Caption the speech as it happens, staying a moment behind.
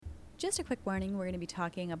Just a quick warning, we're going to be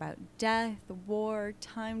talking about death, war,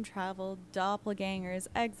 time travel, doppelgangers,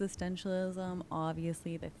 existentialism,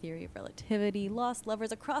 obviously the theory of relativity, lost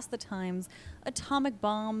lovers across the times, atomic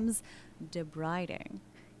bombs, debriding,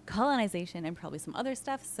 colonization, and probably some other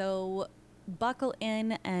stuff. So buckle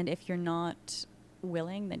in, and if you're not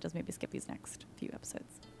willing, then just maybe skip these next few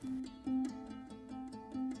episodes.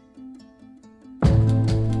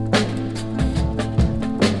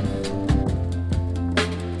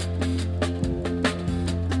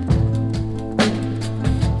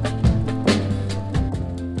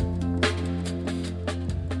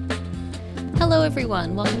 Hello,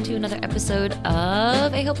 everyone. Welcome to another episode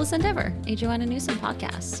of A Hopeless Endeavor, a Joanna Newsom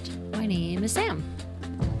podcast. My name is Sam.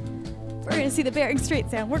 We're going to see the Bering Strait,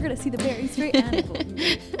 Sam. We're going to see the Bering Strait and the Golden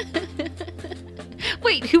Gate.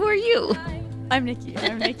 Wait, who are you? I'm Nikki.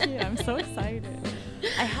 I'm so excited.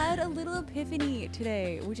 I had a little epiphany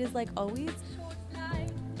today, which is like always,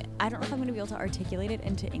 I don't know if I'm going to be able to articulate it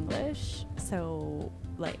into English. So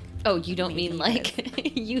like, oh, you don't mean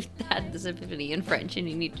like you had this epiphany in French and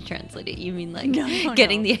you need to translate it. You mean like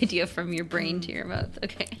getting the idea from your brain to your mouth.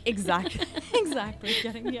 Okay. Exactly.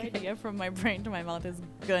 Getting the idea from my brain to my mouth is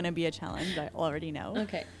going to be a challenge. I already know.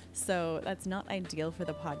 Okay. So that's not ideal for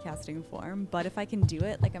the podcasting form, but if I can do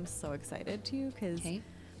it, like I'm so excited to, because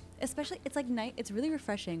especially it's like it's really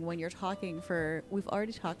refreshing when you're talking we've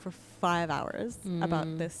already talked for 5 hours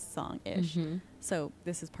about this song-ish. Mm-hmm. So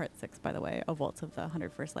this is part 6, by the way, of Waltz of the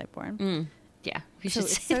 101st Lightborne. Yeah.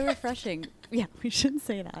 It's so refreshing. Yeah, we should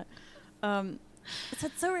say that. So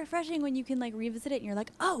it's so refreshing when you can like revisit it and you're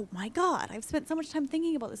like, oh my God, I've spent so much time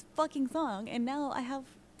thinking about this fucking song and now I have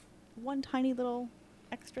one tiny little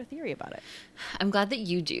extra theory about it. I'm glad that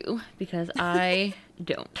you do, because I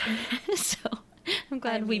don't. So I'm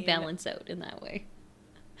glad we balance out in that way.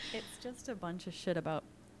 It's just a bunch of shit about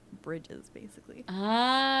bridges, basically.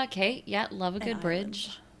 Okay. Yeah, love a good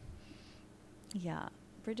bridge. Yeah,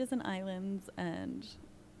 bridges and islands and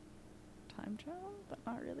time travel, but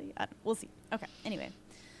not really. We'll see. Okay. Anyway,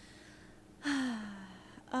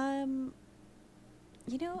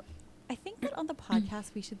 I think that on the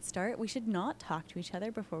podcast we should not talk to each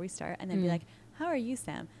other before we start and then be like, "How are you,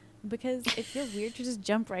 Sam?" Because it feels weird to just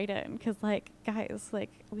jump right in. Because, like, guys,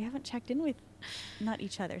 like, we haven't checked in with, not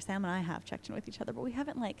each other. Sam and I have checked in with each other, but we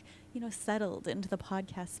haven't, like, settled into the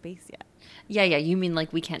podcast space yet. Yeah. You mean,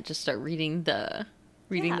 like, we can't just start reading the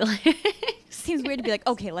lyrics? Seems weird to be like,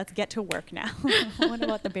 okay, let's get to work now. What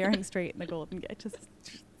about the Bering Strait and the Golden Gate? Just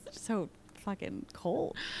so fucking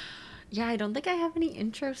cold. Yeah, I don't think I have any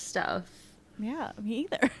intro stuff. Yeah, me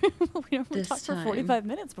either. We never talked for 45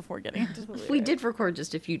 minutes before getting into the lyrics. We did record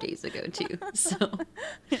just a few days ago, too. So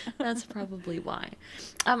that's probably why.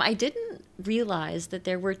 I didn't realize that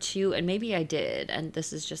there were 2, and maybe I did, and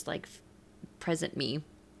this is just like present me,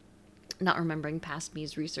 not remembering past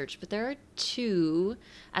me's research, but there are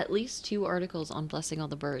at least two articles on Blessing All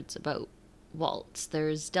the Birds about Waltz.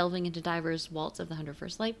 There's Delving into Divers, Waltz of the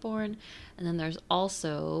 101st Lightborne, and then there's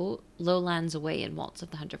also Lowlands Away in Waltz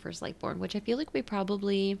of the 101st Lightborne, which I feel like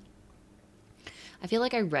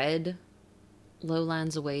I read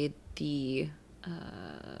Lowlands Away, the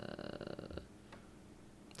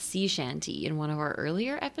sea shanty, in one of our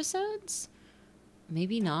earlier episodes.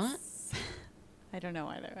 Maybe not. I don't know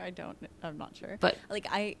either. I'm not sure. But like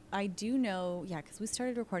I do know, because we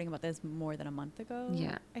started recording about this more than a month ago.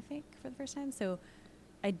 Yeah. I think for the first time. So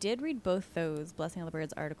I did read both those Blessing All the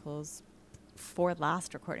Birds articles for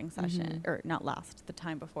last recording session, or not last, the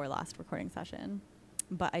time before last recording session.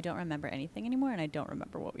 But I don't remember anything anymore, and I don't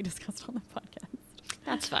remember what we discussed on the podcast.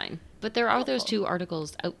 That's fine. But there are those 2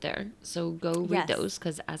 articles out there, so go read those,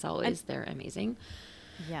 because as always, they're amazing.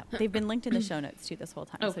 Yeah, they've been linked in the show notes too this whole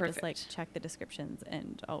time. Oh, so perfect. Just like check the descriptions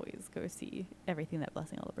and always go see everything that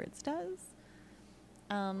Blessing All the Birds does.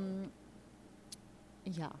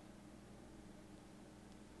 Yeah.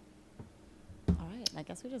 All right, I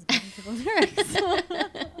guess we just get into the lyrics.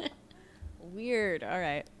 Weird. All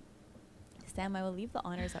right, Sam, I will leave the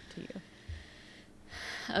honors up to you.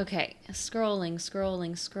 Okay, scrolling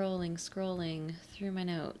through my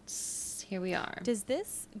notes. Here we are. Does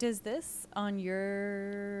this on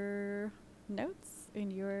your notes in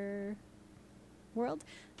your world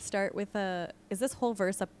start with is this whole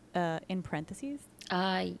verse up in parentheses?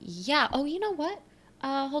 Yeah. Oh, you know what?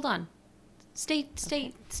 Hold on. Stay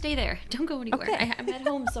there. Don't go anywhere. Okay. I'm at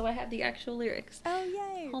home, so I have the actual lyrics. Oh,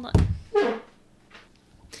 yay. Hold on.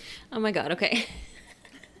 Oh my God. Okay.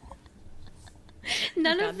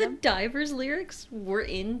 None of the Divers lyrics were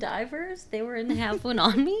in Divers. They were in Have One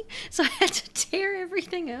On Me. So I had to tear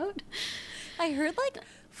everything out. I heard like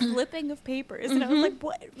flipping of papers. And I was like,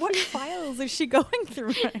 what files is she going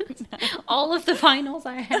through right now? All of the finals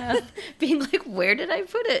I have, being like, where did I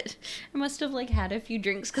put it? I must have like had a few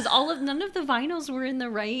drinks, because none of the vinyls were in the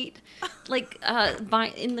right, like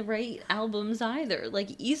in the right albums either. Like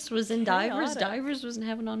East was in Divers, Divers wasn't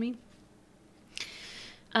having on me.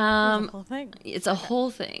 It's a whole thing. It's a whole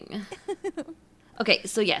thing. Okay,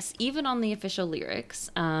 so yes, even on the official lyrics,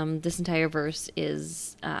 this entire verse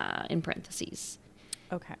is in parentheses.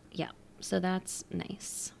 Okay. Yeah, so that's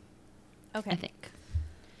nice. Okay. I think.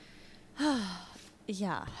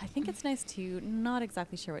 Yeah, I think it's nice too. Not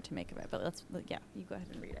exactly sure what to make of it, but you go ahead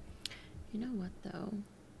and read it. You know what, though?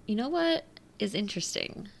 You know what is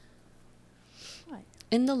interesting? What?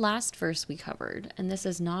 In the last verse we covered, and this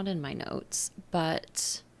is not in my notes,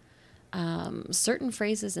 but certain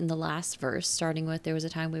phrases in the last verse, starting with "there was a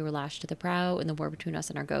time we were lashed to the prow in the war between us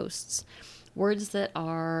and our ghosts," words that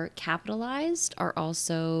are capitalized are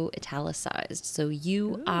also italicized. So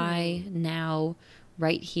you, Ooh. I, now,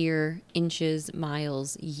 right here, inches,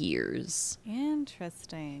 miles, years.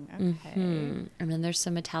 Interesting. Okay. Mm-hmm. And then there's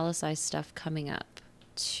some italicized stuff coming up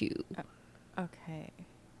too. Okay.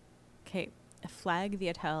 Okay. Flag the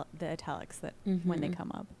italics that when they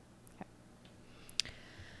come up.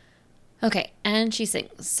 Okay, and she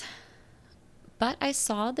sings. But I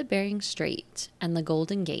saw the bearing straight and the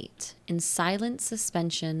golden gate in silent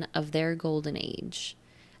suspension of their golden age,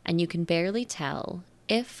 and you can barely tell,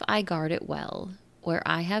 if I guard it well, where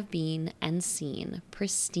I have been and seen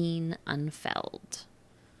pristine unfelled.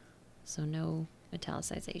 So no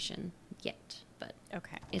italicization yet, but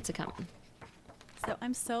Okay. it's a coming. So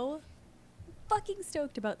I'm so fucking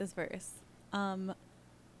stoked about this verse.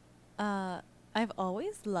 I've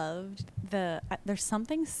always loved there's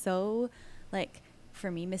something so, like, for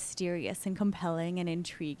me, mysterious and compelling and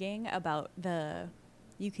intriguing about the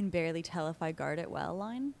 "you can barely tell if I guard it well"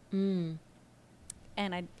 line.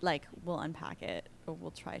 And we'll unpack it, or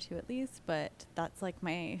we'll try to at least, but that's like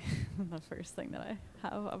the first thing that I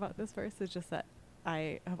have about this verse is just that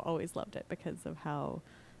I have always loved it because of how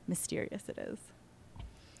mysterious it is.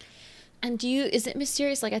 And is it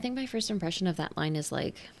mysterious? Like, I think my first impression of that line is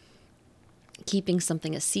like keeping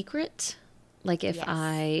something a secret. Like if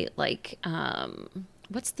I like,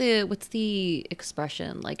 what's the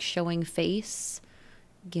expression? Like showing face,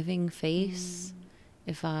 giving face.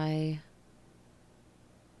 If I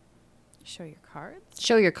show your cards.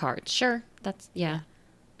 Show your cards. Sure. That's, yeah.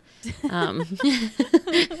 That'll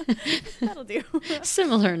do.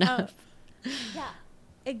 Similar enough. Yeah,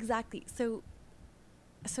 exactly. So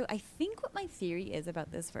I think what my theory is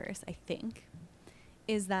about this verse,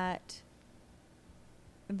 is that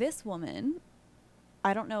this woman,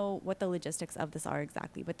 I don't know what the logistics of this are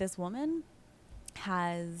exactly, but this woman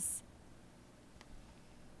has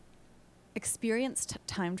experienced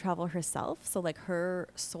time travel herself. So like her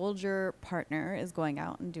soldier partner is going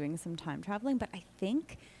out and doing some time traveling, but I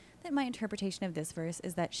think that my interpretation of this verse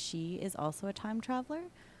is that she is also a time traveler.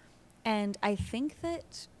 And I think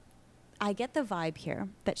that I get the vibe here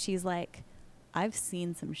that she's like, I've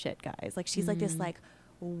seen some shit, guys. Like she's like this like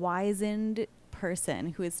wizened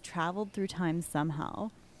person who has traveled through time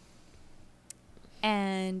somehow.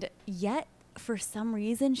 And yet for some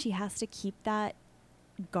reason she has to keep that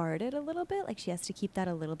guarded a little bit. Like she has to keep that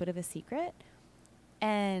a little bit of a secret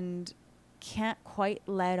and can't quite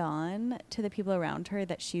let on to the people around her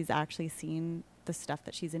that she's actually seen the stuff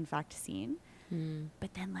that she's in fact seen.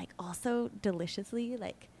 But then like also deliciously,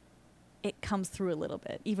 like it comes through a little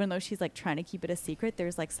bit, even though she's like trying to keep it a secret.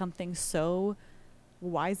 There's like something so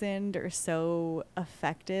wizened or so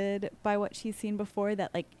affected by what she's seen before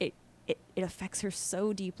that like it affects her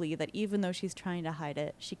so deeply that even though she's trying to hide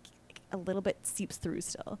it, she a little bit seeps through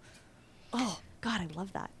still. Oh God, I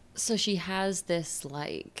love that. So she has this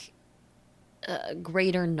like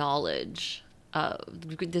greater knowledge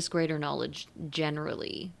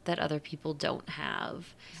generally that other people don't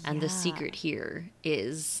have. And the secret here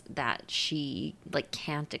is that she like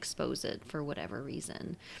can't expose it for whatever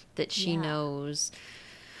reason, that she knows.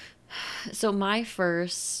 So my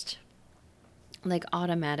first like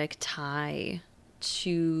automatic tie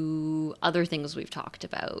to other things we've talked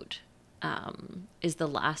about is the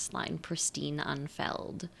last line, pristine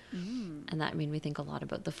unfelled. And that made me think a lot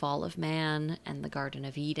about the fall of man and the Garden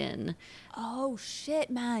of Eden. Oh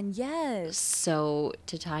shit, man, yes. So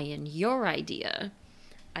to tie in your idea,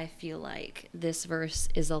 I feel like this verse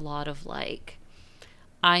is a lot of like,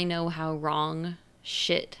 I know how wrong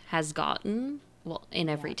shit has gotten. Well, in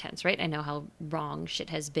every tense, right? I know how wrong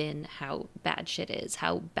shit has been, how bad shit is,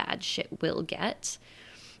 how bad shit will get.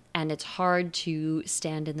 And it's hard to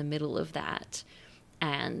stand in the middle of that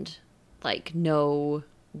and like know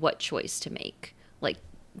what choice to make. Like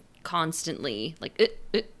constantly like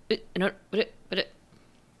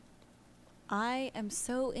I am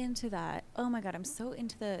so into that. Oh my God, I'm so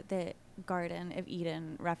into the Garden of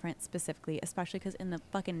Eden reference specifically, especially because in the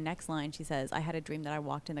fucking next line she says, I had a dream that I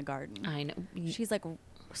walked in the garden. I know. She's like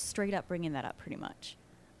straight up bringing that up pretty much.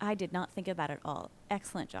 I did not think of that at all.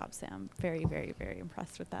 Excellent job, Sam. Very, very, very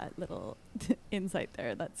impressed with that little insight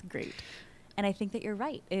there. That's great. And I think that you're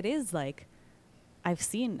right. It is like, I've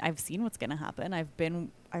seen what's going to happen.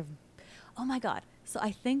 Oh my God. So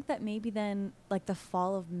I think that maybe then like the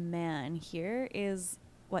fall of man here is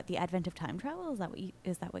what, the advent of time travel? Is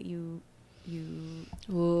that what you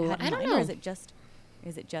Ooh, had in I don't mind? know. Or is it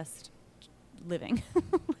just living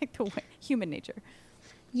like the way, human nature?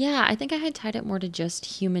 Yeah, I think I had tied it more to just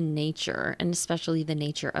human nature and especially the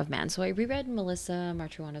nature of man. So I reread Melissa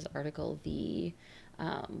Marchuana's article, the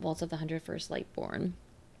Waltz of the 101st Lightborne,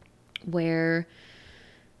 where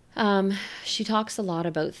she talks a lot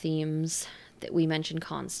about themes that we mention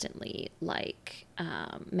constantly, like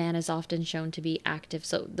man is often shown to be active.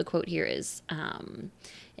 So the quote here is,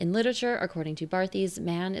 in literature, according to Barthes,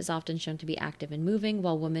 man is often shown to be active and moving,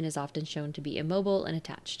 while woman is often shown to be immobile and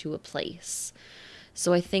attached to a place.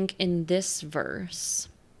 So I think in this verse,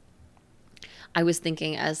 I was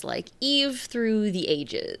thinking as like Eve through the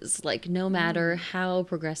ages, like no matter how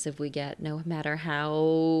progressive we get, no matter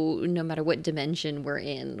what dimension we're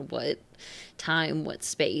in, what time, what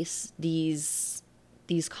space, these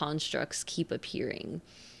constructs keep appearing.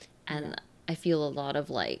 And I feel a lot of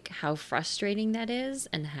like how frustrating that is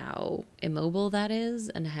and how immobile that is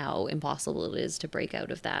and how impossible it is to break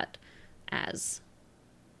out of that as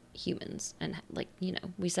humans. And like, you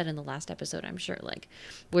know, we said in the last episode, I'm sure, like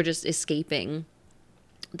we're just escaping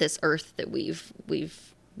this earth that we've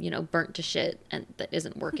you know burnt to shit and that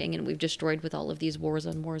isn't working, and we've destroyed with all of these wars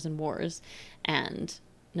and wars and wars, and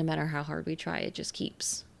no matter how hard we try, it just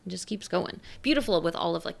keeps going. Beautiful with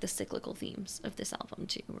all of like the cyclical themes of this album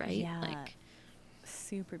too, right? Yeah, like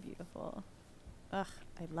super beautiful. Ugh,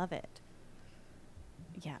 I love it.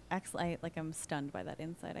 Yeah, excellent. I'm stunned by that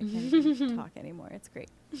insight. I can't even talk anymore. It's great.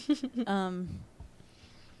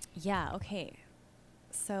 Yeah, okay.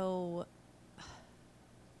 So,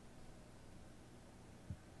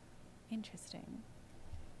 interesting.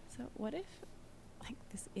 So what if, like,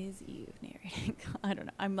 this is Eve narrating? I don't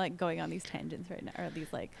know. I'm, like, going on these tangents right now. Or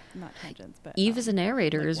these, like, not tangents, but... Eve as a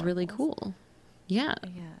narrator like is really wormholes. cool. Yeah.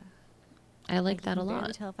 Yeah. I like that a I can barely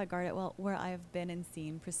lot. tell if I guard it well. Where I've been and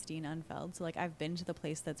seen pristine unfelled. So like I've been to the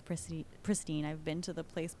place that's pristine. I've been to the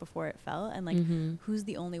place before it fell. And like, who's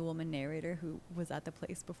the only woman narrator who was at the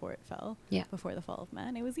place before it fell? Yeah. Before the fall of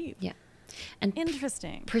man, it was Eve. Yeah. And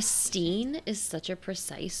interesting. Pristine is such a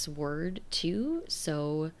precise word too.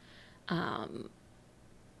 So,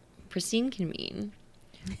 pristine can mean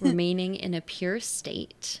remaining in a pure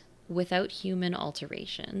state without human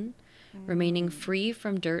alteration. Remaining free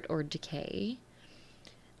from dirt or decay,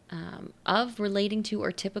 of, relating to,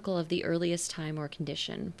 or typical of the earliest time or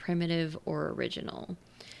condition, primitive or original.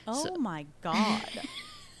 Oh my God.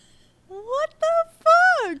 What the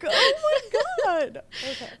fuck? Oh my God.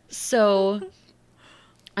 Okay. So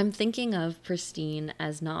I'm thinking of pristine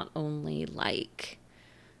as not only like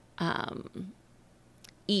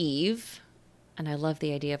Eve, and I love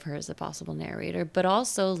the idea of her as a possible narrator, but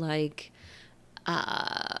also like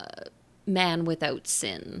man without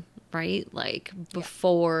sin, right? Like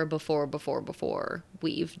before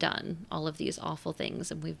we've done all of these awful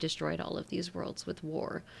things and we've destroyed all of these worlds with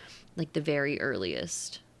war, like the very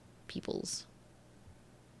earliest peoples,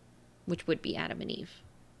 which would be Adam and Eve.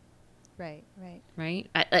 Right?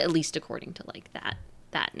 At least according to like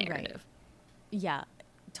that narrative. Right. Yeah,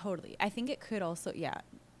 totally. I think it could also,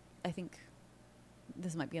 I think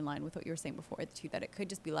this might be in line with what you were saying before too, that it could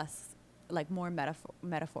just be less, like more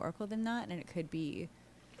metaphorical than that, and it could be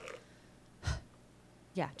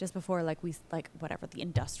just before like whatever, the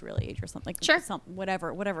industrial age or something, like sure,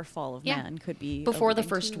 whatever fall of man could be before the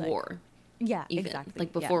first war, even, exactly,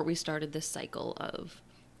 like before we started this cycle of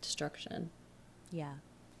destruction.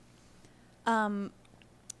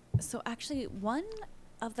 So actually one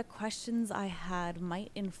of the questions I had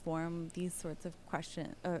might inform these sorts of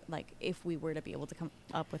questions, or like if we were to be able to come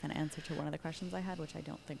up with an answer to one of the questions I had, which I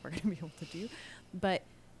don't think we're going to be able to do, but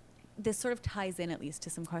this sort of ties in at least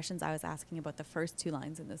to some questions I was asking about the first two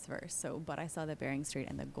lines in this verse. So, but I saw the Bering Strait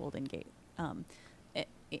and the Golden Gate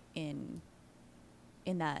in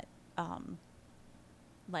that,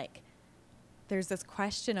 like, there's this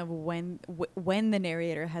question of when the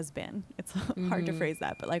narrator has been. It's hard to phrase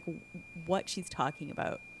that, but like what she's talking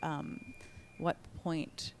about, what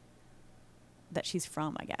point that she's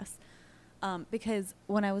from, I guess. Because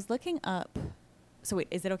when I was looking up, so wait,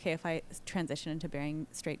 is it okay if I transition into Bering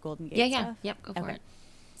Strait Golden Gate Yeah. stuff? Yep. Go for it.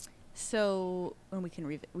 So, and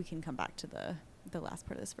we can come back to the last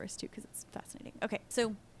part of this first too, because it's fascinating. Okay,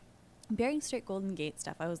 so Bering Strait Golden Gate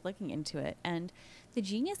stuff, I was looking into it, and the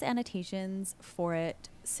Genius annotations for it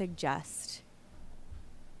suggest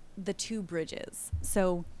the two bridges.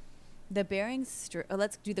 So the Bering Strait,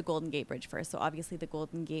 let's do the Golden Gate Bridge first. So obviously the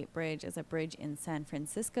Golden Gate Bridge is a bridge in San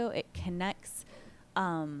Francisco. It connects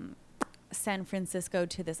San Francisco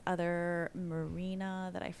to this other marina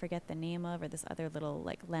that I forget the name of, or this other little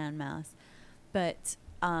like landmass. But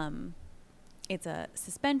it's a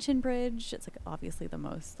suspension bridge. It's like obviously the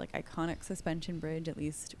most like iconic suspension bridge, at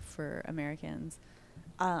least for Americans.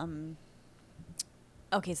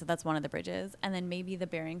 Okay, so that's one of the bridges. And then maybe the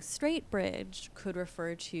Bering Strait Bridge could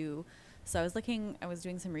refer to, so I was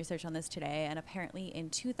doing some research on this today, and apparently in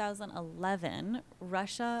 2011,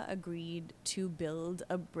 Russia agreed to build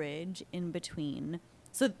a bridge in between.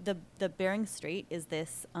 So the Bering Strait is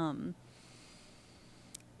this,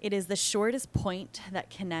 it is the shortest point that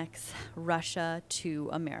connects Russia to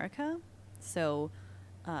America. So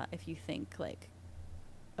if you think like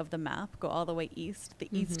of the map, go all the way east, the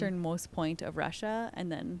easternmost point of Russia,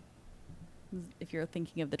 and then if you're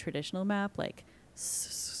thinking of the traditional map, like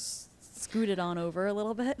scoot it on over a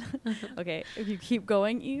little bit. Okay, if you keep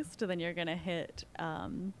going east, then you're gonna hit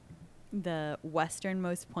the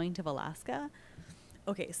westernmost point of Alaska.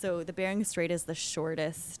 Okay, so the Bering Strait is the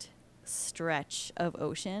shortest stretch of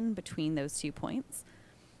ocean between those 2 points,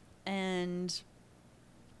 and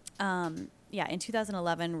in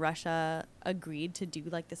 2011, Russia agreed to do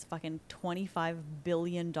like this fucking $25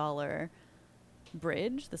 billion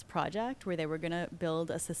bridge, this project where they were going to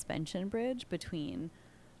build a suspension bridge between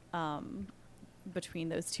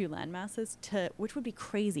those two landmasses, which would be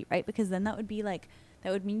crazy, right? Because then that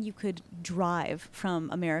would mean you could drive from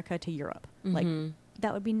America to Europe. Like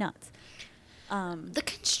that would be nuts. The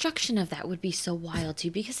construction of that would be so wild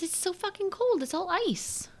too, because it's so fucking cold. It's all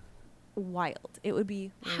ice. Wild. It would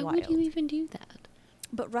be How wild. would you even do that?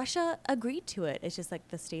 But Russia agreed to it. It's just like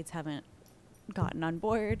the states haven't gotten on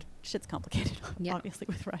board. Shit's complicated, obviously,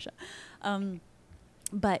 with Russia.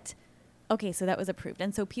 But, okay, so that was approved.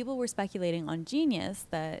 And so people were speculating on Genius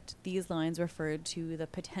that these lines referred to the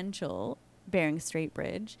potential Bering Strait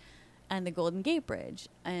Bridge and the Golden Gate Bridge.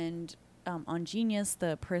 And on Genius,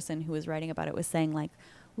 the person who was writing about it was saying, like,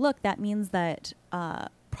 look, that means that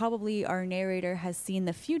probably our narrator has seen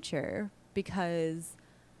the future, because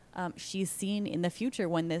she's seen in the future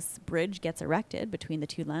when this bridge gets erected between the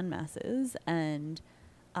two land masses, and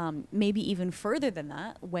maybe even further than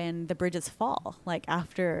that when the bridges fall, like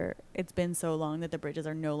after it's been so long that the bridges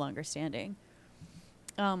are no longer standing.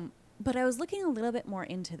 But I was looking a little bit more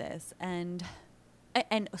into this, and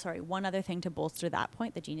sorry, one other thing to bolster that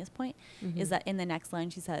point, the Genius point, is that in the next line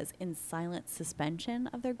she says, in silent suspension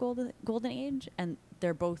of their golden age, and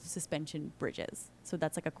they're both suspension bridges. So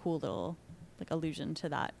that's like a cool little like allusion to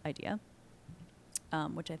that idea,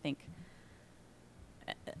 which I think,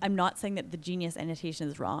 I'm not saying that the Genius annotation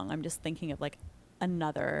is wrong. I'm just thinking of like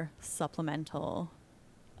another supplemental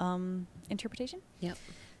interpretation. Yep.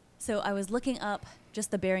 So I was looking up just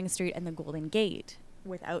the Bering Strait and the Golden Gate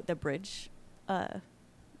without the bridge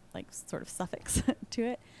like sort of suffix to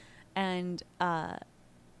it, and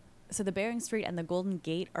so the Bering Strait and the Golden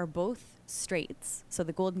Gate are both straits. So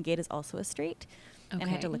the Golden Gate is also a strait. Okay. And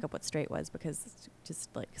I had to look up what strait was, because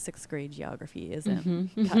just like 6th grade geography isn't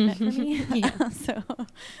cutting it for me. So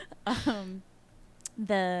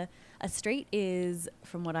a strait is,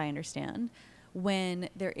 from what I understand, when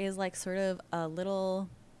there is like sort of a little,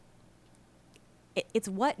 it's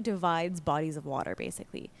what divides bodies of water,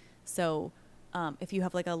 basically. So if you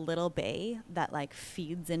have like a little bay that like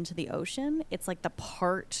feeds into the ocean, it's like the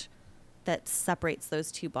part that separates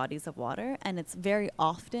those two bodies of water, and it's very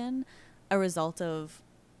often a result of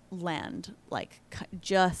land like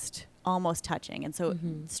just almost touching. And so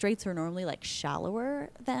straits are normally like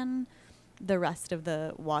shallower than the rest of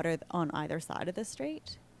the water on either side of the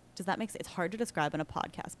strait. Does that make sense? It's hard to describe in a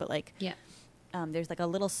podcast, but like there's like a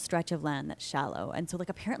little stretch of land that's shallow. And so like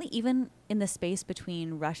apparently even in the space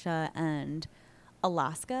between Russia and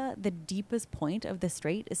Alaska, the deepest point of the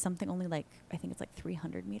strait is something only like, I think it's like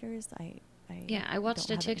 300 meters. I watched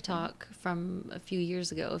a TikTok from a few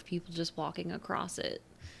years ago of people just walking across it.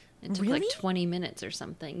 It took Really? like 20 minutes or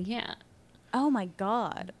something. Yeah. Oh my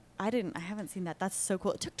God. I haven't seen that. That's so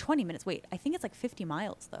cool. It took 20 minutes. Wait, I think it's like 50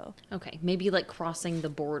 miles though. Okay. Maybe like crossing the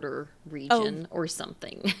border region or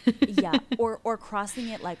something. Yeah. Or crossing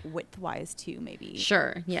it like widthwise too, maybe.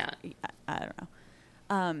 Sure. Yeah. I don't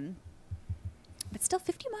know. but still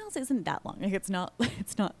 50 miles isn't that long. Like it's not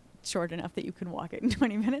short enough that you can walk it in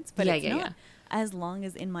 20 minutes, but it's not as long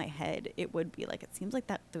as in my head it would be. Like it seems like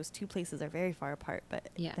that those two places are very far apart, but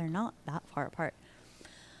they're not that far apart.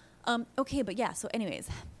 Okay, but yeah, so anyways,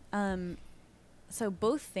 so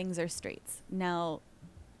both things are straits. Now,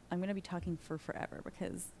 I'm going to be talking for forever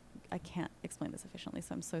because I can't explain this efficiently,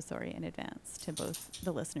 so I'm so sorry in advance to both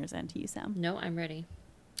the listeners and to you, Sam. No, I'm ready.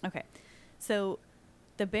 Okay. So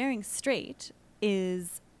the Bering Strait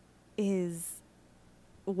is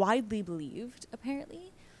widely believed,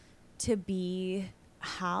 apparently, to be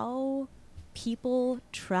how people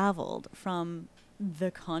traveled from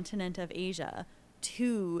the continent of Asia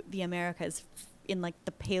to the Americas in like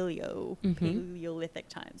the Paleolithic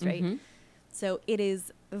times, right? Mm-hmm. So it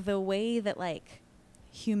is the way that like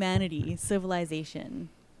humanity, civilization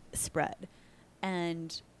spread.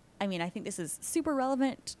 And I mean, I think this is super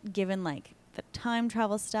relevant given like the time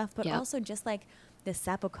travel stuff, but also just like the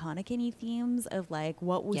Sapo-Konakini themes of like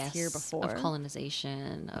what was here before. Of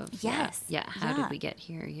colonization, of how did we get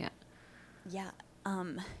here?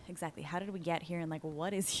 Exactly. How did we get here? And like,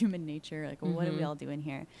 what is human nature? Like, what are we all doing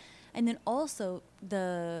here? And then also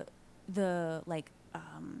the like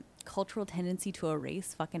cultural tendency to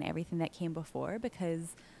erase fucking everything that came before,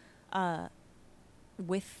 because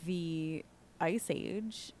with the Ice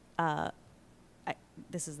Age,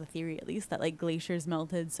 this is the theory at least, that like glaciers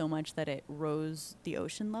melted so much that it rose the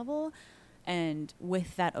ocean level. And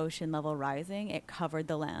with that ocean level rising, it covered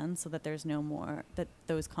the land so that there's no more, that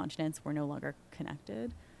those continents were no longer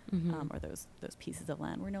connected, or those pieces of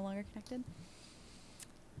land were no longer connected.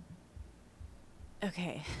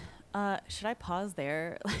 Okay. Should I pause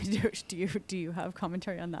there? Do you have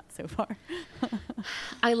commentary on that so far?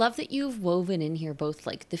 I love that you've woven in here both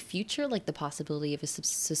like the future, like the possibility of a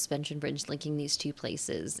suspension bridge linking these two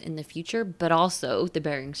places in the future, but also the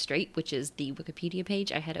Bering Strait, which is the Wikipedia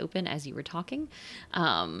page I had open as you were talking.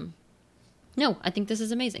 No, I think this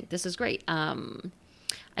is amazing. This is great.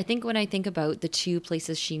 I think when I think about the two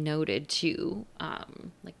places she noted too,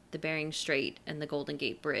 like the Bering Strait and the Golden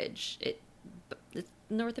Gate Bridge, it's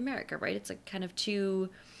North America, right? It's like kind of two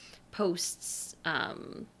posts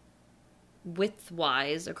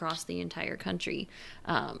width-wise across the entire country,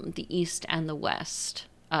 the east and the west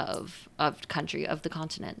of the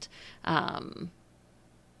continent. No.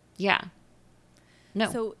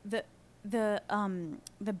 So the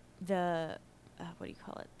what do you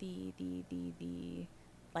call it? The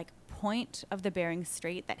like point of the Bering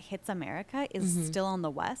Strait that hits America is still on the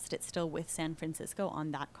west. It's still with San Francisco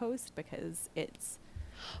on that coast because it's.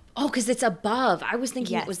 Oh, because it's above. I was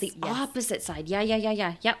thinking it was the opposite side. Yeah.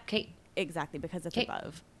 Yep. Okay. Exactly, because it's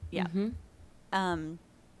above. Yeah.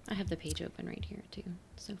 I have the page open right here too.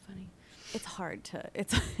 So funny. It's hard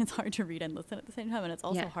to read and listen at the same time, and it's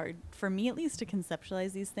also hard for me at least to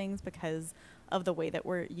conceptualize these things because of the way that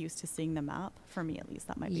we're used to seeing the map. For me at least,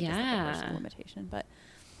 that might be just like a personal limitation. But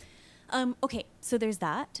okay, so there's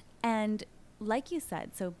that, and like you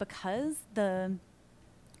said, so because the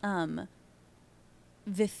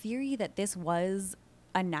theory that this was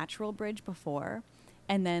a natural bridge before,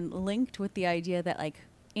 and then linked with the idea that like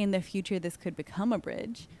in the future this could become a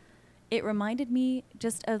bridge, it reminded me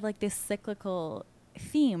just of like this cyclical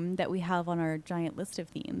theme that we have on our giant list of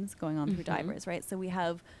themes going on through Divers, right? So we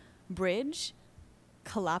have bridge,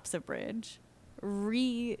 collapse of bridge,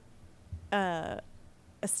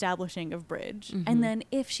 establishing of bridge, and then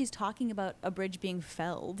if she's talking about a bridge being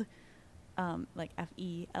felled, like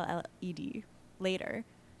FELLED later,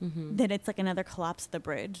 then it's like another collapse of the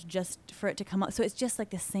bridge just for it to come up. So it's just like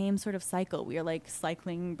the same sort of cycle. We are like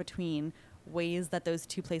cycling between ways that those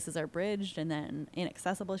two places are bridged and then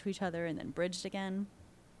inaccessible to each other and then bridged again.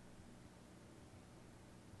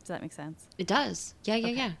 Does that make sense? It does.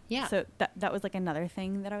 Yeah. So that was like another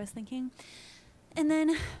thing that I was thinking. And then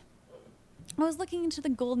I was looking into the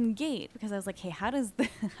Golden Gate because I was like, hey, how is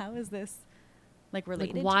this like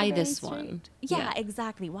related to why the this Strait? one? Yeah,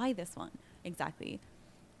 exactly. Why this one? Exactly.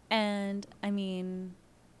 And I mean,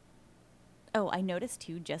 I noticed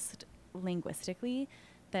too, just linguistically,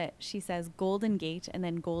 that she says Golden Gate and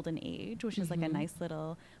then Golden Age, which is like a nice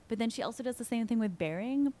little, but then she also does the same thing with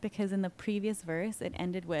Bering, because in the previous verse it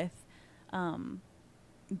ended with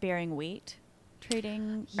bearing weight,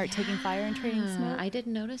 trading or taking fire and trading smoke. I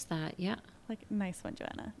didn't notice that. Yeah. Like, nice one,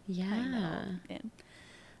 Joanna. Yeah.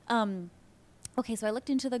 Okay, so I looked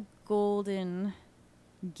into the Golden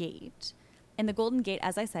Gate. And the Golden Gate,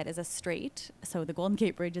 as I said, is a strait. So the Golden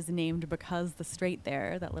Gate Bridge is named because the strait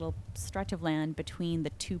there, that little stretch of land between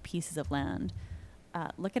the two pieces of land,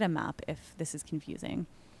 look at a map if this is confusing,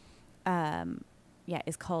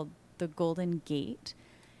 is called the Golden Gate.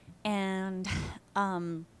 And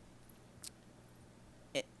I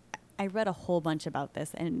read a whole bunch about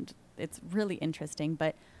this, and it's really interesting.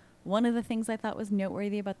 But one of the things I thought was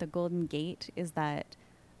noteworthy about the Golden Gate is that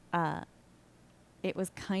it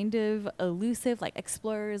was kind of elusive. Like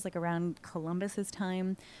explorers, like around Columbus's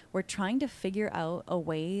time, were trying to figure out a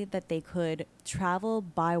way that they could travel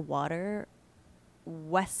by water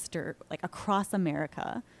like across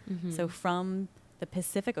America. So from the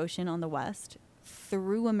Pacific Ocean on the west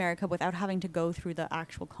through America without having to go through the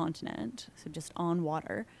actual continent, so just on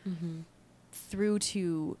water, through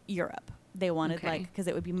to Europe. They wanted like, because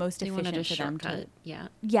it would be most efficient for them to,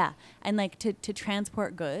 and like to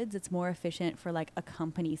transport goods. It's more efficient for like a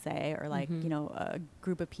company, say, or like you know, a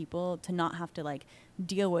group of people to not have to like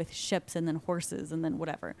deal with ships and then horses and then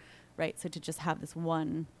whatever, right? So to just have this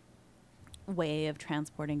one way of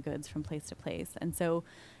transporting goods from place to place. And so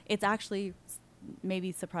it's actually,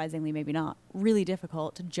 maybe surprisingly, maybe not, really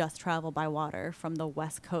difficult to just travel by water from the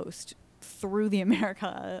West Coast through the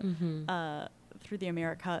through the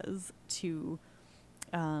Americas to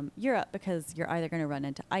Europe, because you're either going to run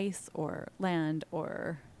into ice or land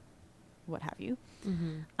or what have you.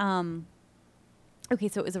 Okay,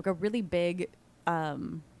 so it was like a really big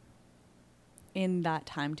in that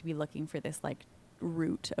time to be looking for this like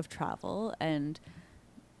route of travel. And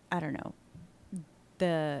I don't know,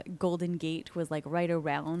 the Golden Gate was like right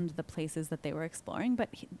around the places that they were exploring. But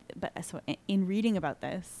so in reading about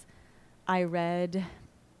this, I read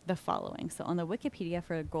the following. So on the Wikipedia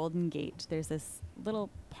for Golden Gate, there's this little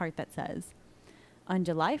part that says, on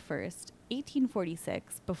July 1st,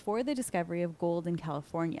 1846, before the discovery of gold in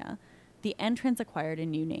California, the entrance acquired a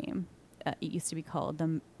new name. It used to be called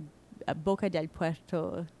the Boca del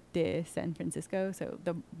Puerto de San Francisco, so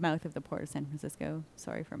the mouth of the port of San Francisco.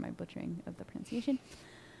 Sorry for my butchering of the pronunciation.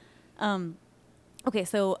 Okay,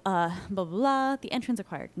 so blah, blah, blah. The entrance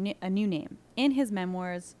acquired a new name. In his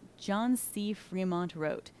memoirs, John C. Fremont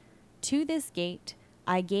wrote, "To this gate,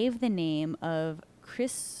 I gave the name of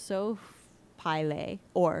Chrysophile,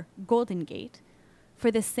 or Golden Gate,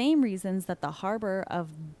 for the same reasons that the harbor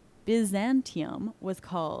of Byzantium was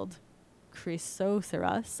called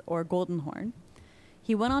Chrysoceros, or Golden Horn."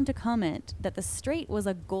 He went on to comment that the strait was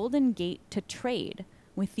a golden gate to trade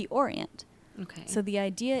with the Orient. Okay. So the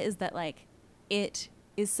idea is that like it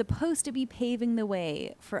is supposed to be paving the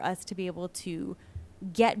way for us to be able to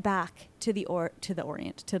get back to the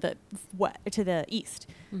Orient, to the east,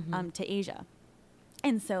 to Asia.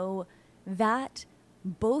 And so that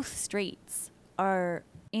both straits are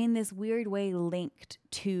in this weird way linked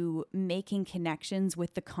to making connections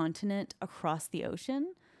with the continent across the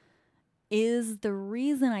ocean is the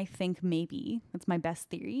reason I think, maybe that's my best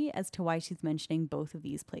theory as to why she's mentioning both of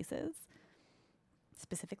these places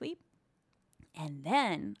specifically. And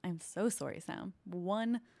then, I'm so sorry, Sam.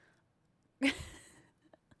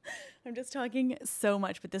 I'm just talking so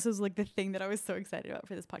much, but this was like the thing that I was so excited about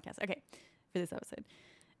for this podcast. Okay, for this episode.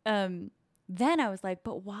 Then I was like,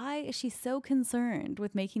 but why is she so concerned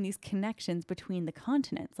with making these connections between the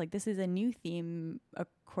continents? Like, this is a new theme,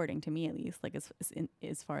 according to me at least, like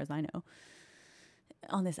as far as I know,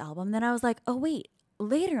 on this album. Then I was like, oh wait,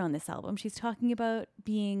 later on this album, she's talking about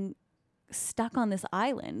being stuck on this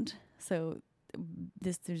island. So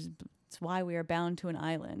it's why we are bound to an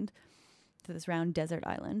island, to this round desert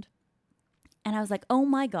island. And I was like, oh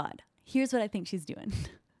my God, here's what I think she's doing.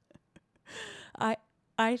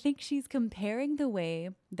 I think she's comparing the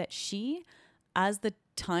way that she, as the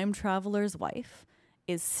time traveler's wife,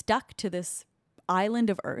 is stuck to this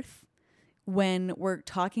island of Earth when we're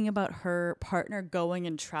talking about her partner going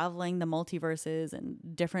and traveling the multiverses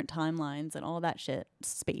and different timelines and all that shit,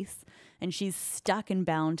 space. And she's stuck and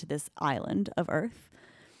bound to this island of Earth.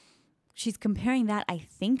 She's comparing that, I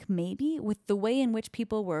think, maybe with the way in which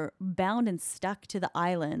people were bound and stuck to the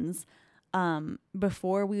islands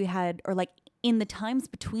before we had, or like in the times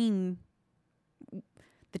between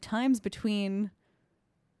the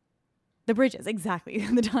bridges, exactly.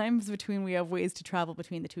 The times between we have ways to travel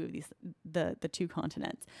between the two of these, the two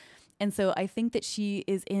continents. And so I think that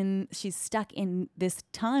she's stuck in this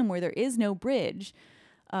time where there is no bridge,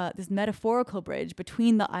 this metaphorical bridge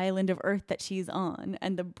between the island of Earth that she's on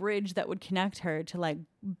and the bridge that would connect her to like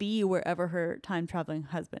be wherever her time traveling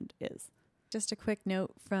husband is. Just a quick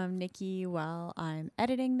note from Nikki while I'm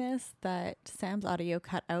editing this that Sam's audio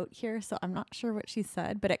cut out here, so I'm not sure what she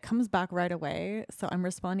said, but it comes back right away. So I'm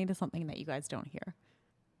responding to something that you guys don't hear.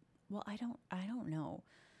 Well, I don't know.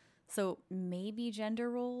 So maybe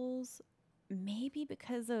gender roles, maybe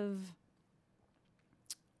because of,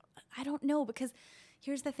 I don't know, because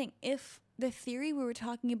Here's the thing. If the theory we were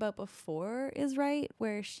talking about before is right,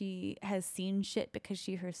 where she has seen shit because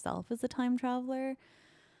she herself is a time traveler,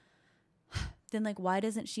 then like why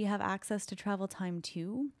doesn't she have access to travel time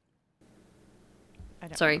too?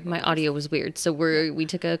 Sorry, my audio was weird. So we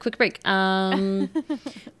took a quick break.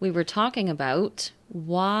 We were talking about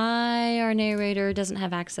why our narrator doesn't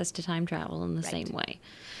have access to time travel in the same way.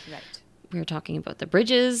 Right. We were talking about the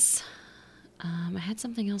bridges. I had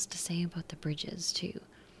something else to say about the bridges too.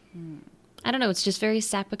 I don't know. It's just very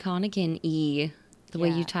Sapaconican-y, the way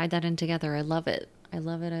you tied that in together. I love it. I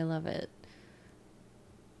love it. I love it.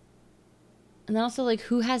 And then also, like,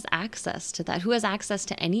 who has access to that? Who has access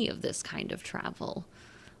to any of this kind of travel?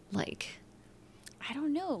 Like, I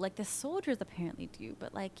don't know. Like, the soldiers apparently do,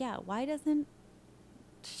 but like, yeah, why doesn't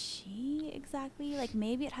she exactly? Like,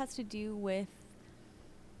 maybe it has to do with,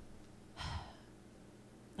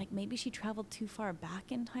 like, maybe she traveled too far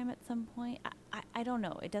back in time at some point. I don't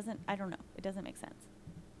know. It doesn't. I don't know. It doesn't make sense.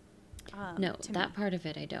 No, that part of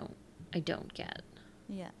it I don't get.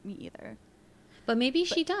 Yeah, me either. But maybe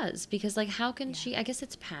she does, because like how can she? I guess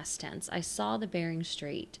it's past tense. I saw the Bering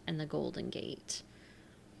Strait and the Golden Gate.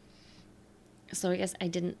 So I guess I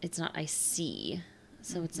didn't. It's not I see.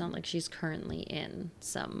 So it's not like she's currently in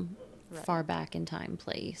some far back in time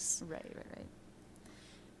place. Right.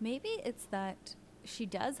 Maybe it's that she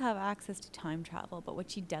does have access to time travel, but what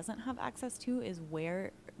she doesn't have access to is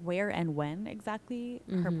where and when exactly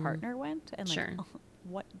her partner went, and like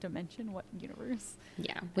what dimension, what universe.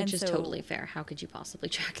 Yeah, which is totally fair. How could you possibly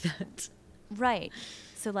track that? Right.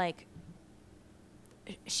 So like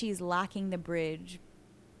she's lacking the bridge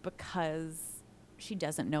because she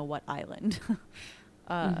doesn't know what island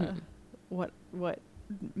what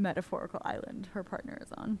metaphorical island her partner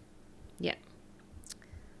is on. Yeah.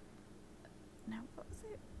 Now, what was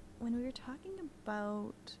it when we were talking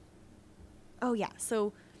about? Oh yeah,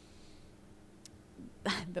 so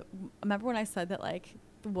remember when I said that like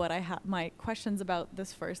what I have my questions about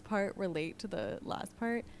this first part relate to the last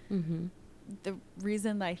part? Mm-hmm. The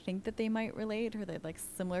reason that I think that they might relate, or that like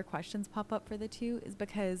similar questions pop up for the two, is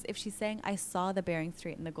because if she's saying I saw the Bering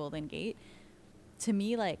Strait and the Golden Gate, to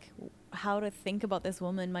me, like how to think about this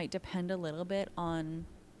woman might depend a little bit on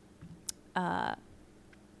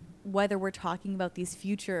whether we're talking about these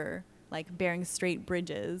future like Bering Strait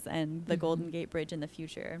bridges and the Golden Gate Bridge in the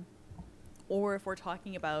future, or if we're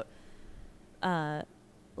talking about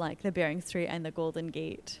like the Bering Strait and the Golden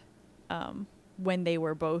Gate when they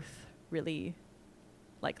were both really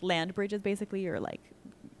like land bridges basically, or like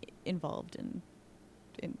involved in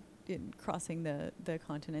crossing the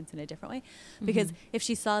continents in a different way. Because if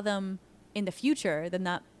she saw them in the future, then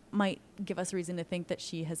that might give us reason to think that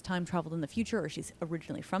she has time traveled in the future, or she's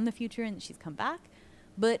originally from the future and she's come back.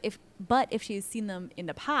 But if she's seen them in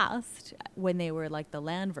the past when they were like the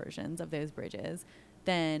land versions of those bridges,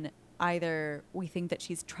 then either we think that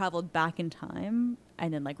she's traveled back in time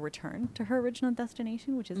and then like returned to her original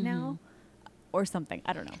destination, which is now, or something.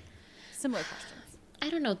 I don't know. Similar questions. I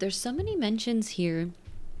don't know. There's so many mentions here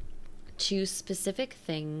to specific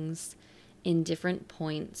things in different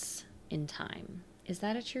points in time. Is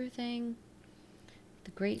that a true thing?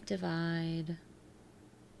 The Great Divide,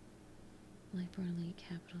 Lightborne Elite,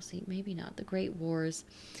 Capital C, maybe not. The Great Wars.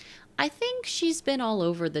 I think she's been all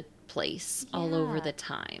over the place, all over the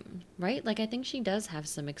time, right? Like I think she does have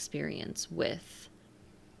some experience with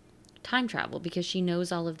time travel because she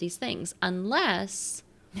knows all of these things, unless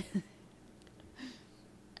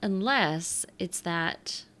it's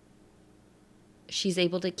that she's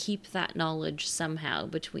able to keep that knowledge somehow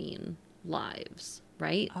between lives,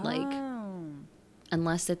 right? Like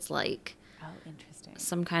unless it's like interesting,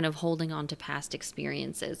 some kind of holding on to past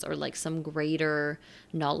experiences, or like some greater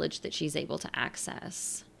knowledge that she's able to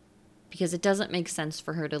access, because it doesn't make sense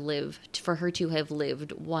for her to have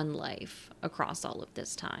lived one life across all of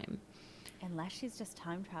this time, unless she's just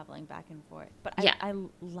time traveling back and forth. But I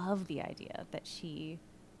love the idea that she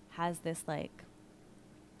has this like,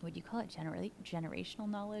 would you call it generational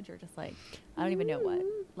knowledge, or just like I don't even know what,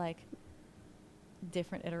 like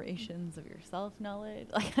different iterations of yourself knowledge.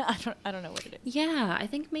 Like I don't know what it is. Yeah, I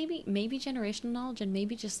think maybe generational knowledge, and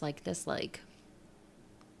maybe just like this, like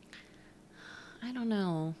I don't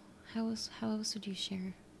know. How else would you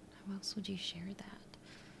share that?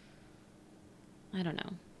 I don't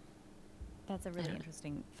know. That's a really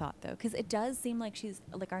interesting thought though, because it does seem like she's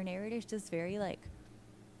like, our narrator's just very like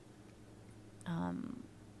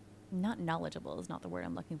not knowledgeable is not the word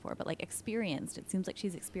I'm looking for, but like experienced. It seems like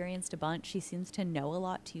she's experienced a bunch. She seems to know a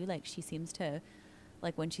lot too. Like she seems to,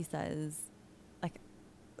 like when she says like,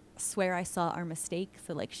 swear I saw our mistake.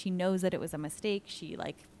 So like she knows that it was a mistake. She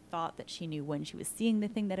like thought that she knew when she was seeing the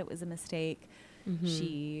thing that it was a mistake.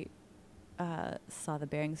 She saw the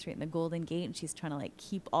Bering Strait and the Golden Gate, and she's trying to like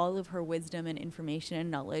keep all of her wisdom and information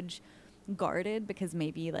and knowledge guarded because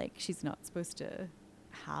maybe like she's not supposed to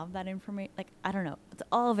have that information. Like, I don't know. It's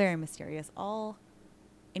all very mysterious, all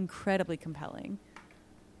incredibly compelling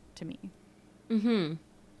to me.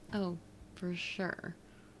 Oh, for sure.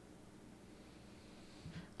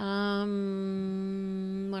 Want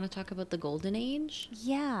to talk about the Golden Age?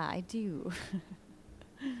 Yeah, I do.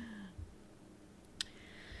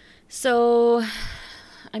 So,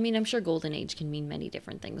 I mean, I'm sure Golden Age can mean many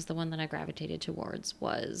different things. The one that I gravitated towards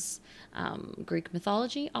was Greek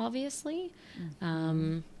mythology, obviously.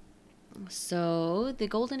 So, the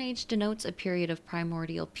Golden Age denotes a period of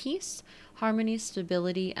primordial peace, harmony,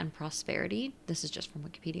 stability, and prosperity. This is just from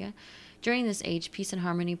Wikipedia. During this age, peace and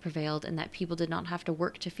harmony prevailed in that people did not have to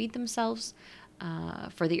work to feed themselves,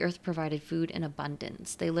 for the earth provided food in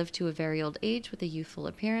abundance. They lived to a very old age with a youthful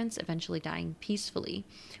appearance, eventually dying peacefully,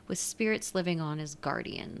 with spirits living on as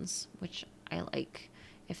guardians, which I like.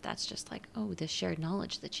 If that's just like, oh, this shared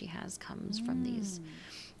knowledge that she has comes from these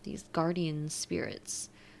guardian spirits.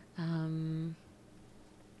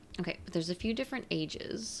 Okay, but there's a few different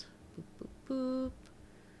ages. Boop, boop, boop.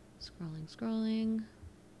 Scrolling.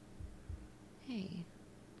 Hey,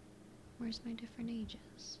 where's my different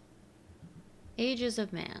ages? Ages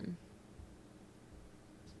of man.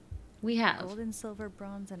 We have Golden, silver,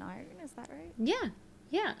 bronze, and iron. Is that right?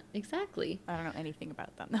 Yeah, exactly. I don't know anything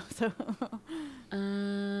about them though. So,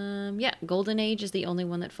 yeah, Golden Age is the only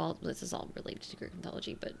one that falls. This is all related to Greek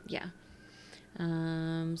mythology, but yeah.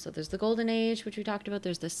 So there's the Golden Age, which we talked about.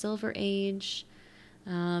 There's the Silver Age.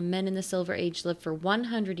 Men in the Silver Age lived for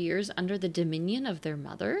 100 years under the dominion of their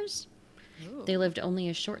mothers. ooh. They lived only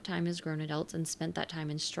a short time as grown adults and spent that time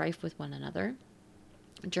in strife with one another.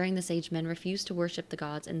 During this age, men refused to worship the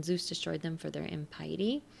gods, and Zeus destroyed them for their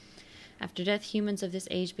impiety. After death, humans of this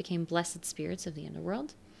age became blessed spirits of the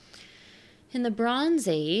underworld. In the Bronze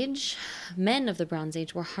Age, men of the Bronze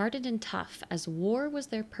Age were hardened and tough, as war was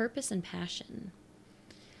their purpose and passion.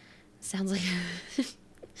 Sounds like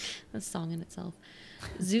a song in itself.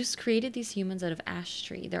 Zeus created these humans out of ash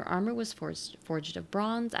tree. Their armor was forged of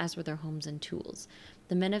bronze, as were their homes and tools.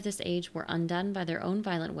 The men of this age were undone by their own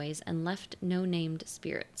violent ways and left no named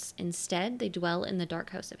spirits. Instead, they dwell in the dark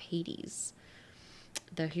house of Hades.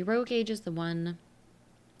 The heroic age is the one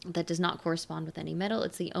that does not correspond with any metal.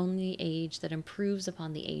 It's the only age that improves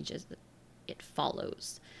upon the ages that it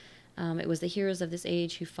follows. It was the heroes of this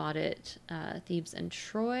age who fought at Thebes and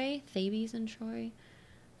Troy.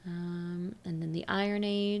 And then the Iron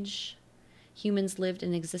Age. Humans lived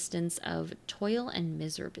an existence of toil and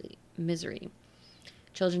misery.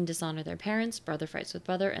 Children dishonor their parents, brother fights with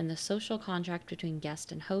brother, and the social contract between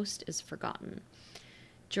guest and host is forgotten.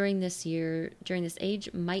 During this age,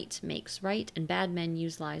 might makes right, and bad men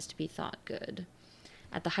use lies to be thought good.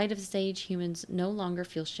 At the height of this age, humans no longer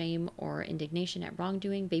feel shame or indignation at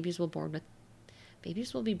wrongdoing. Babies will be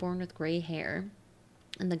born with gray hair,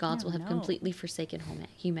 and the gods will have completely forsaken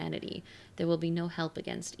humanity. There will be no help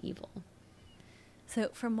against evil. So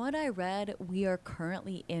from what I read, we are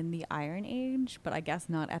currently in the Iron Age, but I guess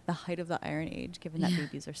not at the height of the Iron Age, given that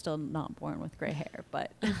babies are still not born with gray hair.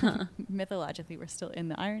 But mythologically, we're still in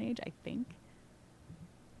the Iron Age, I think.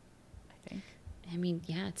 I mean,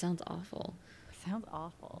 yeah, it sounds awful. Sounds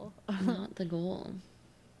awful. Not the goal.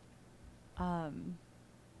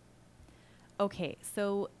 Okay,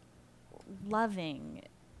 so loving,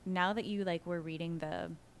 now that you like were reading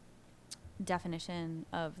the definition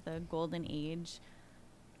of the Golden Age,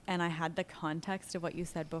 and I had the context of what you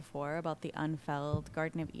said before about the unfelled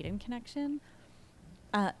Garden of Eden connection,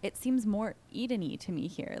 it seems more Eden-y to me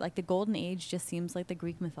here. Like the Golden Age just seems like the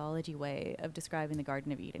Greek mythology way of describing the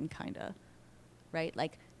Garden of Eden, kind of, right?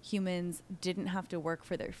 Like humans didn't have to work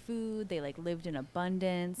for their food. They like lived in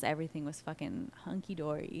abundance. Everything was fucking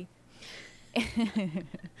hunky-dory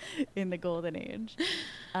in the Golden Age,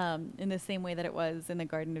 in the same way that it was in the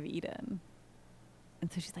Garden of Eden.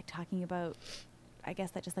 And so she's like talking about, I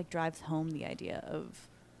guess that just like drives home the idea of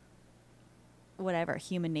whatever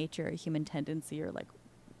human nature, human tendency, or like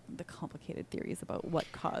the complicated theories about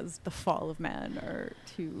what caused the fall of man are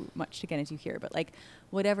too much to get into here. But like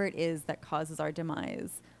whatever it is that causes our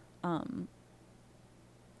demise,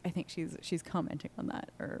 I think she's commenting on that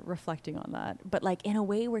or reflecting on that, but like in a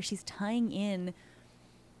way where she's tying in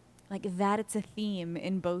like that it's a theme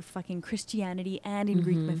in both fucking Christianity and in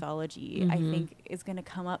Greek mythology. I think is going to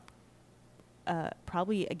come up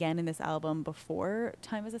probably again in this album before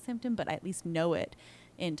Time as a Symptom, but I at least know it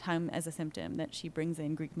in Time as a Symptom that she brings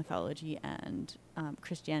in Greek mythology and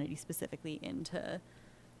Christianity specifically into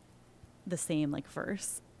the same like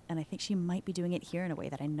verse. And I think she might be doing it here in a way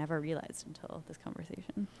that I never realized until this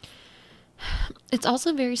conversation. It's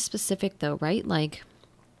also very specific though, right? Like,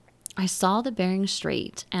 I saw the Bering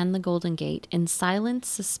Strait and the Golden Gate in silent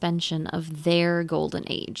suspension of their golden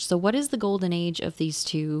age. So what is the golden age of these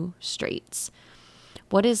two straits?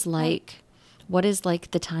 What is like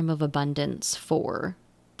the time of abundance for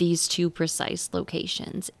these two precise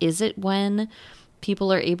locations? Is it when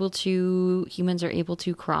humans are able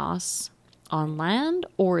to cross on land,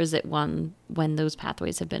 or is it when those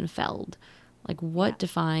pathways have been felled? Like, what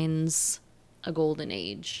defines a golden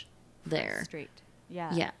age there? Straight.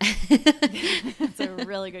 Yeah. Yeah. That's a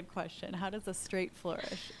really good question. How does a strait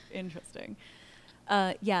flourish? Interesting.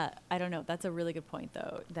 Yeah, I don't know. That's a really good point,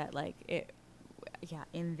 though, that, like,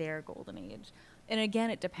 in their golden age. And again,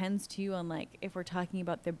 it depends, too, on, like, if we're talking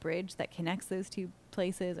about the bridge that connects those two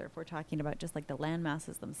places, or if we're talking about just, like, the land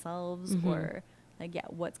masses themselves, or, like,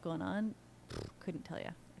 what's going on. Couldn't tell you.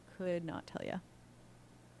 I could not tell you.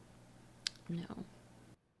 No.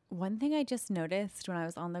 One thing I just noticed when I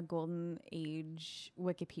was on the Golden Age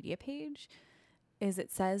Wikipedia page is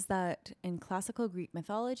it says that in classical Greek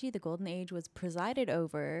mythology, the Golden Age was presided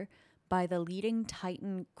over by the leading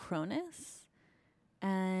Titan Cronus.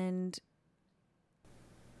 And,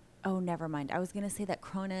 oh, never mind. I was going to say that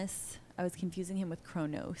Cronus, I was confusing him with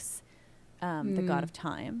Kronos, the god of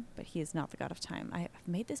time, but he is not the god of time. I've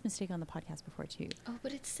made this mistake on the podcast before, too. Oh,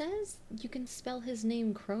 but it says you can spell his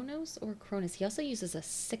name Kronos or Cronus. He also uses a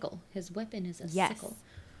sickle. His weapon is a sickle.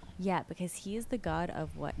 Yeah, because he is the god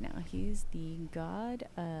of what now? He's the god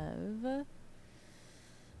of...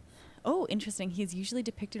 Oh, interesting. He's usually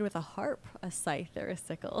depicted with a harp, a scythe, or a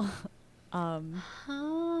sickle. Okay,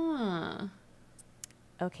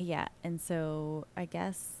 yeah. And so I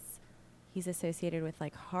guess he's associated with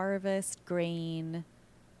like harvest, grain,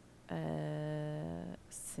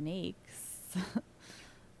 snakes.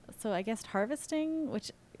 So I guess harvesting,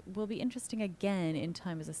 which will be interesting again in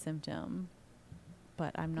time as a symptom,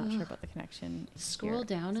 but I'm not sure about the connection. Scroll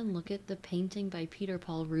down and look at the painting by Peter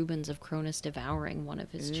Paul Rubens of Cronus devouring one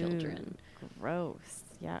of his children. Gross.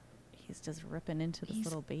 Yeah. He's just ripping into this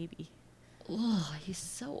little baby. Oh, he's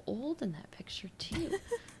so old in that picture too.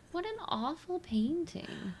 What an awful painting.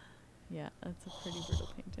 Yeah, that's a pretty brutal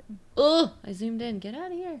painting. Oh, I zoomed in. Get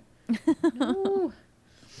out of here. No.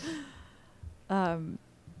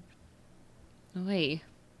 Wait.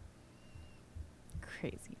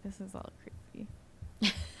 Crazy. This is all crazy.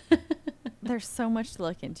 There's so much to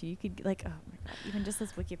look into. You could, like, oh my God, even just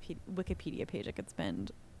this Wikipedia page I could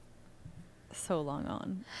spend so long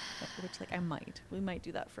on, which, like, we might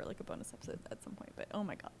do that for, like, a bonus episode at some point, but oh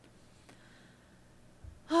my God.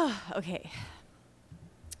 Okay.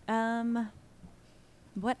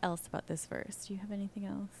 What else about this verse? Do you have anything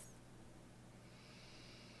else?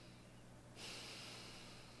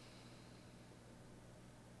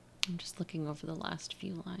 I'm just looking over the last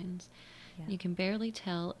few lines. Yeah. You can barely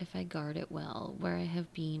tell if I guard it well, where I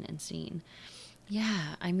have been and seen.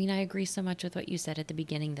 Yeah, I mean, I agree so much with what you said at the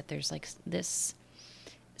beginning, that there's like this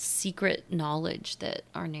secret knowledge that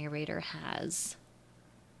our narrator has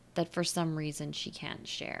that for some reason she can't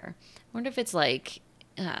share. I wonder if it's like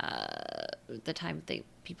the time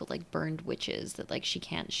people like burned witches, that like she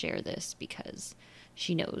can't share this because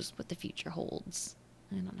she knows what the future holds.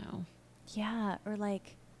 I don't know. Yeah, or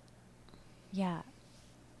like, yeah,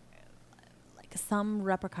 like some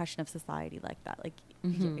repercussion of society like that. Like,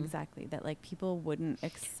 yeah, exactly, that like people wouldn't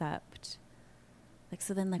accept. Like,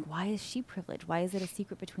 so then, like, why is she privileged? Why is it a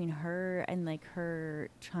secret between her and like her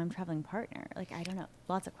time traveling partner? Like, I don't know.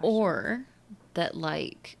 Lots of questions. Or that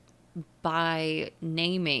like by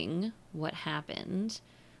naming what happened,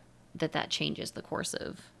 that changes the course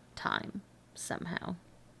of time somehow.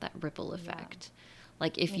 That ripple effect. Yeah.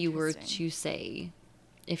 Like if she were to say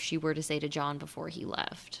to John before he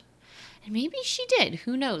left, and maybe she did,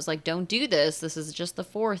 who knows, like, don't do this is just the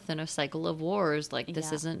fourth in a cycle of wars, like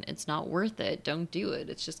this it's not worth it, don't do it,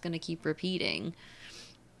 it's just going to keep repeating.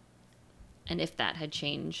 And if that had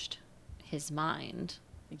changed his mind,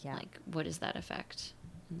 like, what is that effect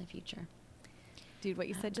in the future? Dude, what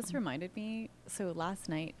you said just reminded me. So last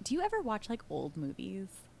night, do you ever watch like old movies?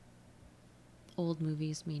 Old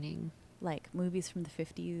movies meaning? Like movies from the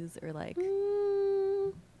 50s or like...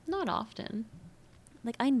 Not often.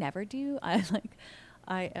 Like, I never do. I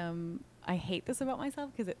hate this about myself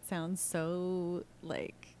because it sounds so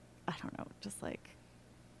like, I don't know, just like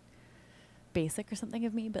basic or something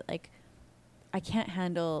of me, but like I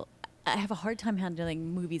have a hard time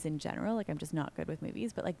handling movies in general. Like, I'm just not good with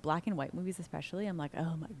movies, but like black and white movies especially, I'm like,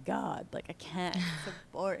 oh my God, like I can't. It's so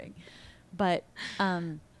boring. But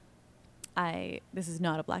This is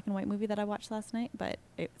not a black and white movie that I watched last night, but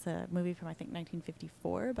it's a movie from I think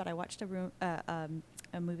 1954. But I watched a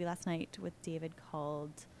movie last night with David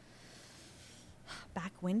called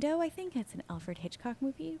Back Window. I think it's an Alfred Hitchcock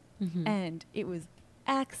movie, and it was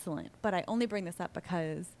excellent. But I only bring this up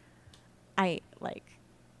because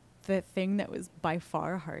the thing that was by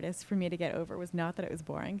far hardest for me to get over was not that it was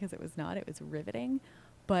boring, because it was not. It was riveting,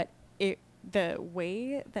 but the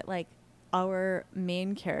way that like our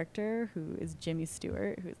main character, who is Jimmy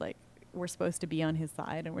Stewart, who's like, we're supposed to be on his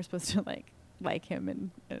side and we're supposed to like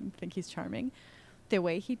him and think he's charming. The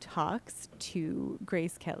way he talks to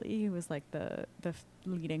Grace Kelly, who was like the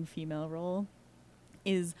leading female role,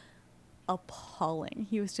 is appalling.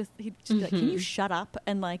 He'd just be like, can you shut up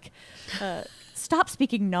and like stop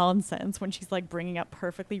speaking nonsense when she's like bringing up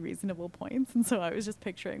perfectly reasonable points. And so I was just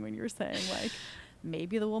picturing when you were saying like,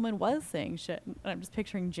 maybe the woman was saying shit, and I'm just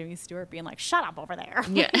picturing Jimmy Stewart being like, shut up over there.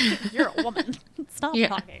 Yeah. You're a woman. Stop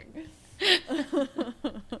talking.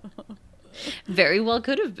 Very well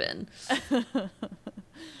could have been.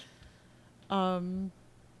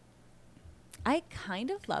 I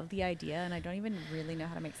kind of love the idea, and I don't even really know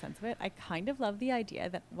how to make sense of it. I kind of love the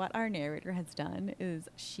idea that what our narrator has done is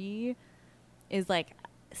she is like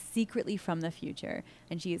secretly from the future,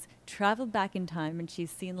 and she's traveled back in time, and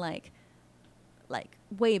she's seen like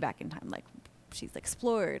way back in time, like she's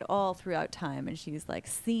explored all throughout time, and she's like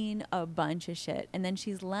seen a bunch of shit, and then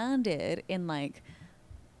she's landed in like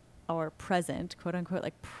our present, quote unquote,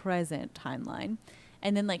 like present timeline,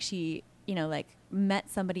 and then like she, you know, like met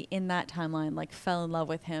somebody in that timeline, like fell in love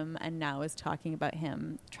with him, and now is talking about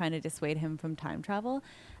him, trying to dissuade him from time travel.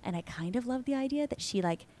 And I kind of love the idea that she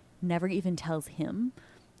like never even tells him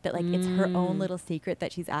that like it's her own little secret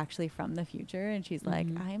that she's actually from the future, and she's like,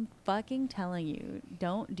 I'm fucking telling you,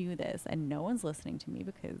 don't do this, and no one's listening to me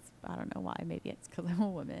because I don't know why. Maybe it's because I'm a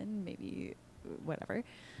woman, maybe whatever,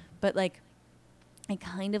 but like I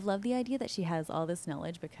kind of love the idea that she has all this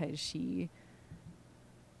knowledge because she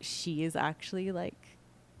is actually like,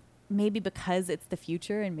 maybe because it's the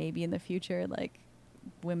future, and maybe in the future like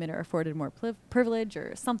women are afforded more privilege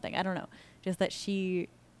or something, I don't know, just that she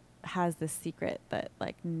has this secret that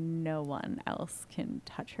like no one else can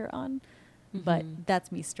touch her on. But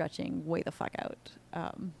that's me stretching way the fuck out.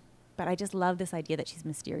 But I just love this idea that she's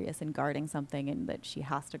mysterious and guarding something, and that she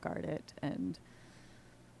has to guard it, and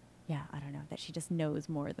yeah, I don't know, that she just knows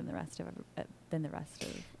more than the rest of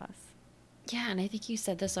us. Yeah, and I think you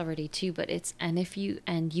said this already too, but it's, and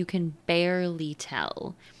you can barely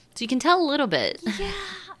tell. So you can tell a little bit. Yeah.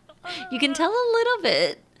 You can tell a little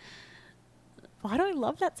bit. Why do I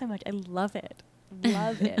love that so much? I love it.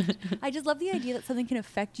 Love it. I just love the idea that something can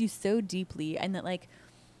affect you so deeply, and that like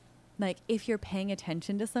if you're paying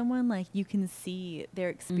attention to someone, like you can see their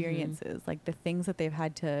experiences, like the things that they've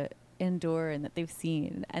had to endure and that they've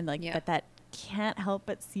seen, and like that can't help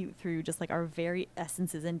but see through just like our very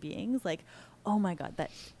essences and beings. Like, oh my God, that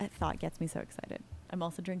thought gets me so excited. I'm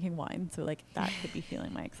also drinking wine, so like that could be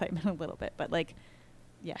feeling my excitement a little bit, but like,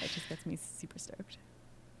 yeah, it just gets me super stoked.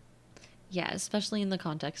 Yeah, especially in the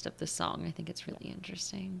context of this song. I think it's really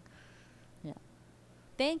interesting. Yeah.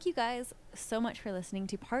 Thank you guys so much for listening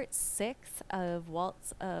to part 6 of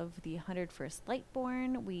Waltz of the 101st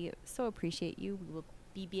Lightborne. We so appreciate you. We will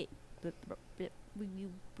be beep boop,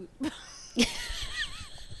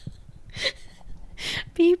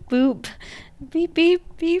 beep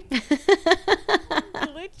beep beep.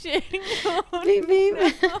 Glitching. Beep beep.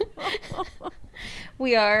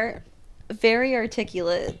 We are very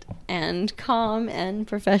articulate and calm and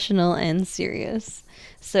professional and serious.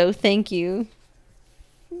 So thank you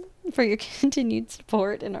for your continued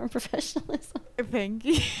support and our professionalism. Thank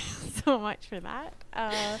you so much for that.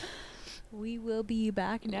 We will be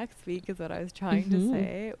back next week, is what I was trying to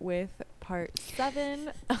say, with part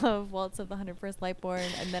 7 of Waltz of the 101st Lightborne,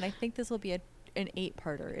 and then I think this will be an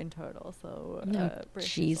 8-parter in total. So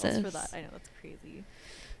Jesus, for that. I know, that's crazy.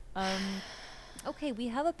 Okay, we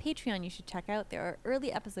have a Patreon you should check out. There are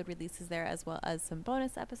early episode releases there, as well as some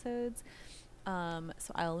bonus episodes.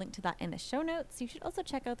 So I'll link to that in the show notes. You should also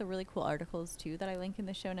check out the really cool articles too that I link in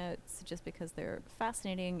the show notes, just because they're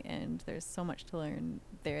fascinating and there's so much to learn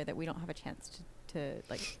there that we don't have a chance to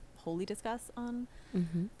like wholly discuss on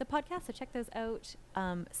the podcast. So check those out.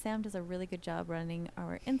 Sam does a really good job running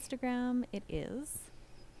our Instagram. It is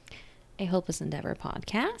A Hopeless Endeavor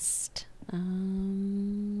podcast.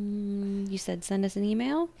 You said send us an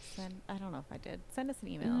email? I don't know if I did. Send us an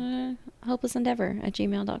email.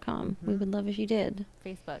 hopelessendeavor@gmail.com. We would love if you did.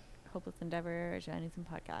 Facebook, Hopeless Endeavor, Journalism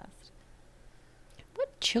Podcast.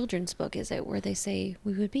 What children's book is it where they say,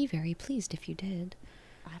 we would be very pleased if you did?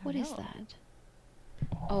 I don't know. What is that?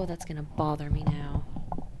 Oh, that's gonna bother me now.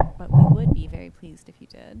 But we would be very pleased if you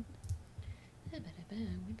did. I would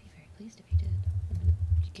be very pleased if you did.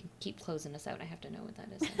 You can keep closing us out. I have to know what that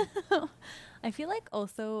is. I feel like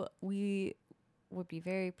also we would be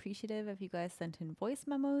very appreciative if you guys sent in voice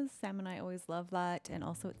memos. Sam and I always love that. And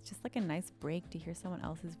also it's just like a nice break to hear someone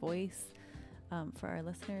else's voice for our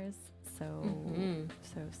listeners. So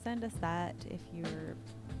so send us that if you're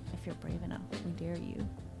brave enough. We dare you.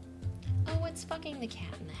 Oh, it's fucking the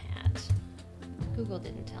Cat in the Hat. Google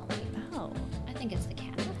didn't tell me. Oh. I think it's the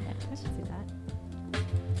Cat in the I Hat. can see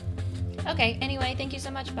that. Okay, anyway, thank you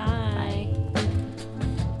so much. Bye. Bye.